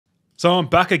So I'm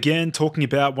back again talking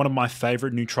about one of my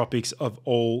favorite nootropics of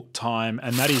all time,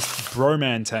 and that is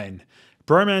Bromantane.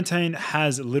 Bromantane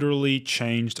has literally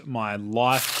changed my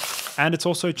life, and it's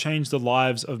also changed the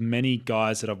lives of many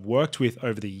guys that I've worked with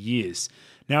over the years.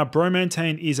 Now,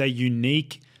 Bromantane is a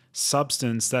unique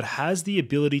substance that has the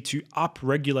ability to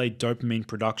upregulate dopamine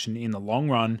production in the long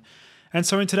run. And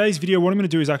so in today's video, what I'm going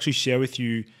to do is actually share with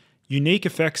you unique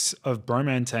effects of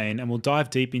Bromantane, and we'll dive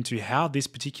deep into how this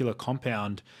particular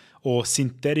compound or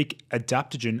synthetic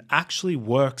adaptogen actually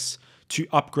works to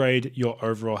upgrade your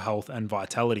overall health and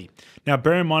vitality. Now,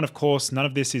 bear in mind, of course, none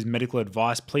of this is medical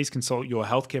advice. Please consult your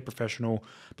healthcare professional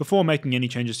before making any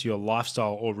changes to your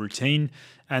lifestyle or routine,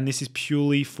 and this is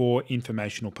purely for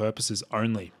informational purposes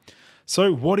only.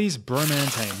 So what is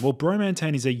Bromantane? Well,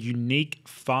 Bromantane is a unique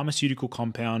pharmaceutical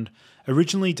compound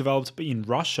originally developed in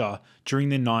Russia during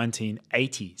the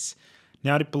 1980s.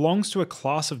 Now, it belongs to a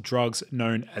class of drugs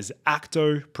known as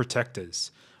actoprotectors,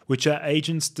 which are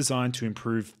agents designed to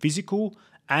improve physical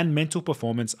and mental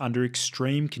performance under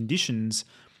extreme conditions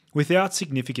without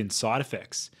significant side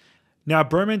effects. Now,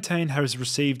 Bromantane has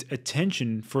received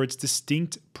attention for its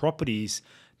distinct properties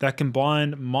that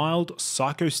combine mild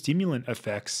psychostimulant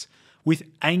effects with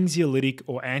anxiolytic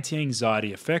or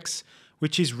anti-anxiety effects,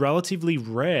 which is relatively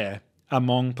rare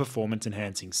among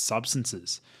performance-enhancing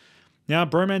substances. Now,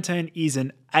 Bromantane is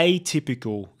an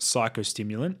atypical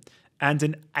psychostimulant and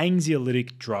an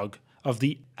anxiolytic drug of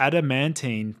the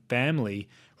adamantine family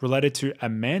related to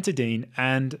amantadine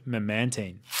and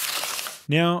memantine.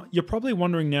 Now, you're probably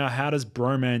wondering now, how does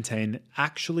Bromantane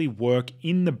actually work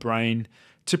in the brain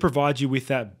to provide you with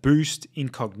that boost in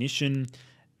cognition,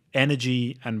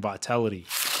 energy, and vitality?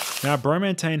 Now,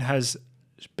 Bromantane has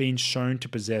been shown to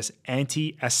possess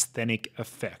anti-asthenic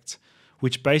effect,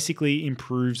 which basically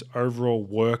improves overall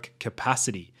work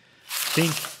capacity.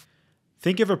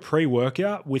 Think of a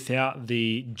pre-workout without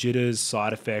the jitters,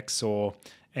 side effects, or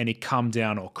any come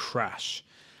down or crash.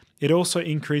 It also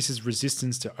increases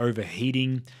resistance to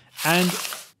overheating, and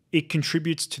it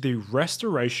contributes to the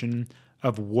restoration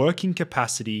of working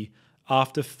capacity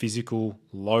after physical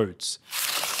loads.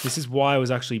 This is why it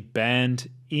was actually banned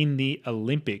in the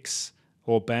Olympics,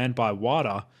 or banned by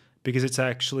WADA, because it's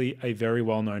actually a very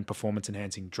well-known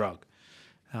performance-enhancing drug.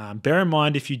 Bear in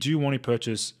mind, if you do want to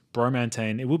purchase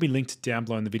Bromantane, it will be linked down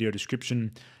below in the video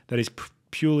description. That is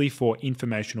purely for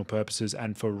informational purposes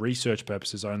and for research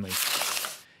purposes only.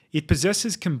 It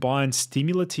possesses combined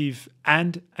stimulative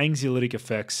and anxiolytic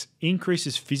effects,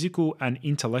 increases physical and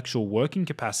intellectual working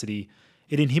capacity,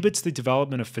 it inhibits the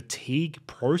development of fatigue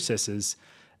processes,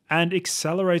 and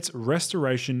accelerates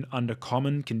restoration under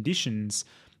common conditions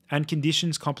and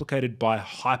conditions complicated by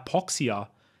hypoxia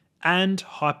and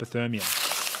hypothermia.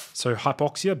 So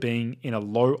hypoxia being in a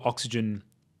low oxygen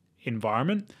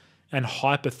environment, and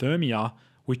hypothermia,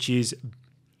 which is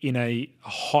in a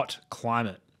hot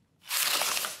climate.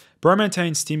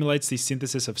 Bromantane stimulates the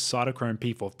synthesis of cytochrome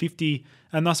P450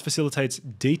 and thus facilitates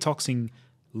detoxing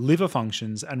liver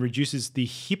functions and reduces the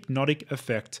hypnotic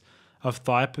effect of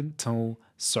thiopentyl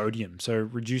sodium. So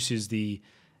reduces the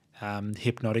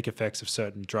hypnotic effects of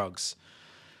certain drugs.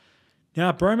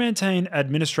 Now, Bromantane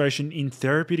administration in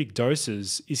therapeutic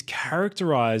doses is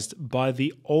characterized by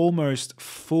the almost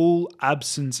full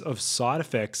absence of side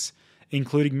effects,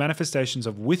 including manifestations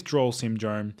of withdrawal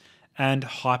syndrome and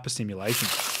hyperstimulation.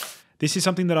 This is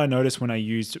something that I noticed when I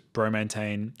used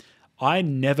Bromantane. I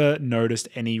never noticed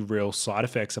any real side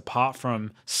effects apart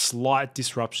from slight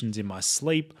disruptions in my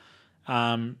sleep.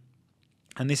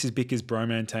 And this is because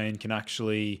Bromantane can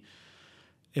actually,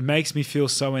 it makes me feel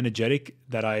so energetic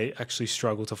that I actually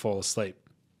struggle to fall asleep.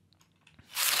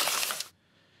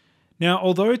 Now,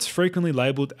 although it's frequently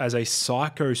labeled as a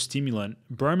psychostimulant,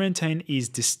 Bromantane is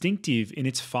distinctive in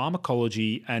its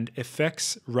pharmacology and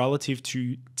effects relative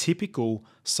to typical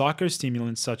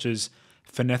psychostimulants such as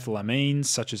phenethylamines,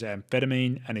 such as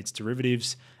amphetamine and its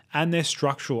derivatives, and their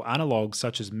structural analogues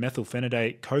such as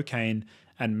methylphenidate, cocaine,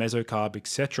 and mesocarb,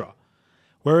 etc.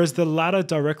 Whereas the latter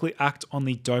directly act on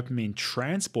the dopamine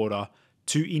transporter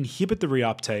to inhibit the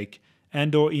reuptake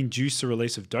and or induce the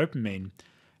release of dopamine,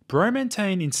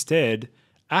 Bromantane instead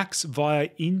acts via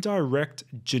indirect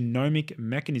genomic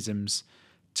mechanisms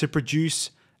to produce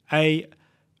a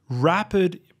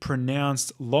rapid,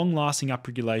 pronounced, long-lasting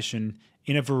upregulation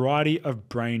in a variety of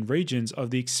brain regions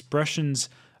of the expressions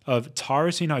of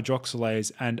tyrosine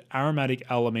hydroxylase and aromatic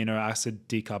L-amino acid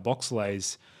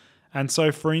decarboxylase. And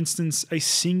so, for instance, a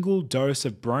single dose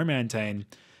of Bromantane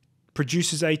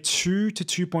produces a 2 to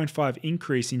 2.5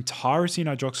 increase in tyrosine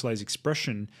hydroxylase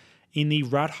expression in the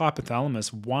rat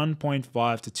hypothalamus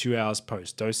 1.5 to 2 hours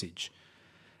post-dosage.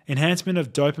 Enhancement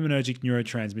of dopaminergic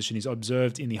neurotransmission is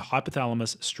observed in the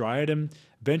hypothalamus, striatum,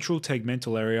 ventral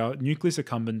tegmental area, nucleus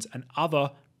accumbens, and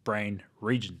other brain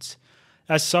regions.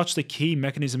 As such, the key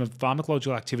mechanism of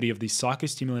pharmacological activity of the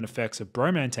psychostimulant effects of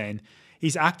bromantane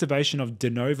is activation of de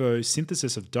novo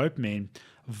synthesis of dopamine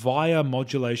via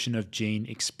modulation of gene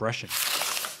expression.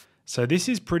 So this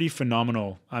is pretty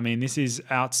phenomenal. I mean, this is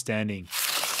outstanding.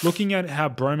 Looking at how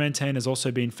bromantane has also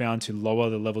been found to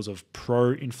lower the levels of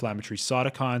pro-inflammatory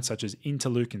cytokines such as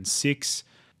interleukin-6,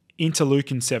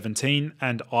 interleukin-17,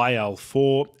 and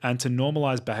IL-4, and to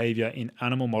normalize behavior in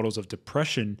animal models of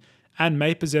depression, and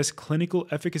may possess clinical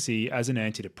efficacy as an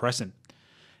antidepressant.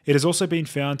 It has also been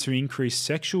found to increase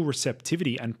sexual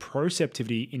receptivity and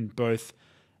proceptivity in both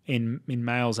in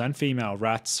males and female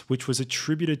rats, which was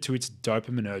attributed to its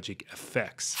dopaminergic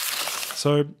effects.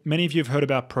 So many of you have heard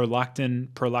about prolactin.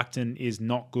 Prolactin is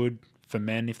not good for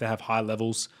men if they have high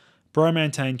levels.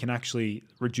 Bromantane can actually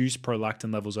reduce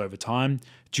prolactin levels over time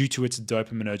due to its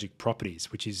dopaminergic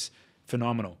properties, which is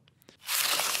phenomenal.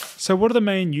 So what are the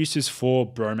main uses for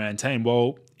bromantane?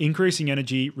 Well, increasing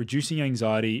energy, reducing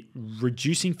anxiety,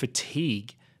 reducing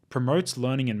fatigue, promotes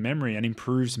learning and memory, and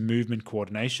improves movement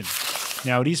coordination.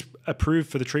 Now, it is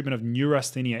approved for the treatment of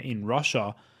neurasthenia in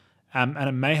Russia, and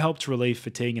it may help to relieve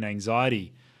fatigue and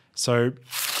anxiety. So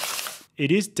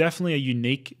it is definitely a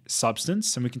unique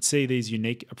substance, and we can see these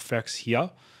unique effects here.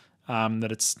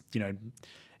 That it's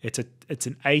it's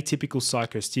an atypical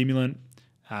psychostimulant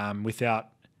without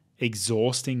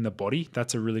exhausting the body.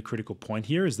 That's a really critical point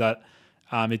here. Is that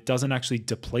it doesn't actually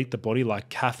deplete the body like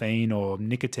caffeine or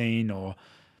nicotine or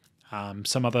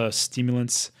some other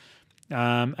stimulants.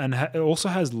 And it also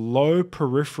has low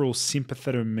peripheral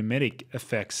sympathetomimetic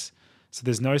effects. So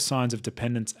there's no signs of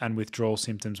dependence and withdrawal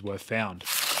symptoms were found.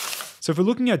 So if we're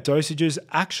looking at dosages,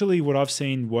 actually what I've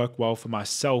seen work well for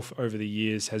myself over the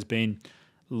years has been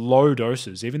low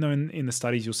doses. Even though in the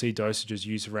studies you'll see dosages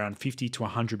used around 50 to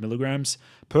 100 milligrams.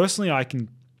 Personally, I can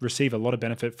receive a lot of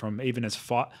benefit from even as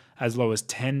low as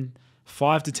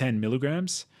 5 to 10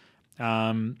 milligrams.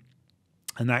 And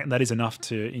that is enough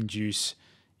to induce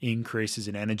increases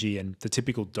in energy and the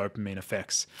typical dopamine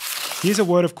effects. Here's a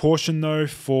word of caution though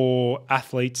for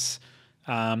athletes.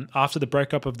 After the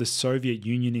breakup of the Soviet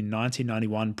Union in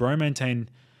 1991, bromantane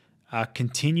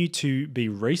continued to be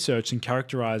researched and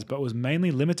characterized, but was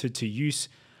mainly limited to use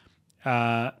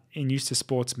to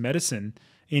sports medicine.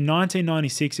 In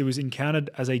 1996, it was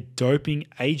encountered as a doping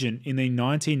agent in the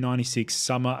 1996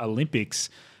 Summer Olympics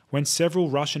when several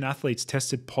Russian athletes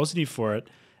tested positive for it,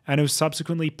 and it was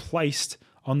subsequently placed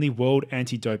on the World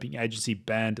Anti-Doping Agency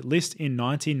banned list in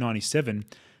 1997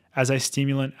 as a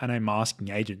stimulant and a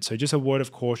masking agent. So just a word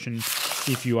of caution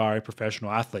if you are a professional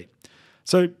athlete.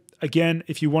 So again,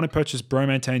 if you want to purchase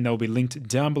bromantane, they'll be linked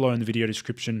down below in the video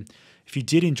description. If you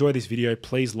did enjoy this video,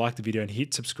 please like the video and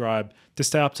hit subscribe to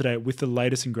stay up to date with the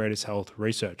latest and greatest health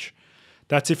research.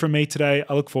 That's it from me today.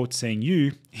 I look forward to seeing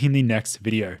you in the next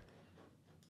video.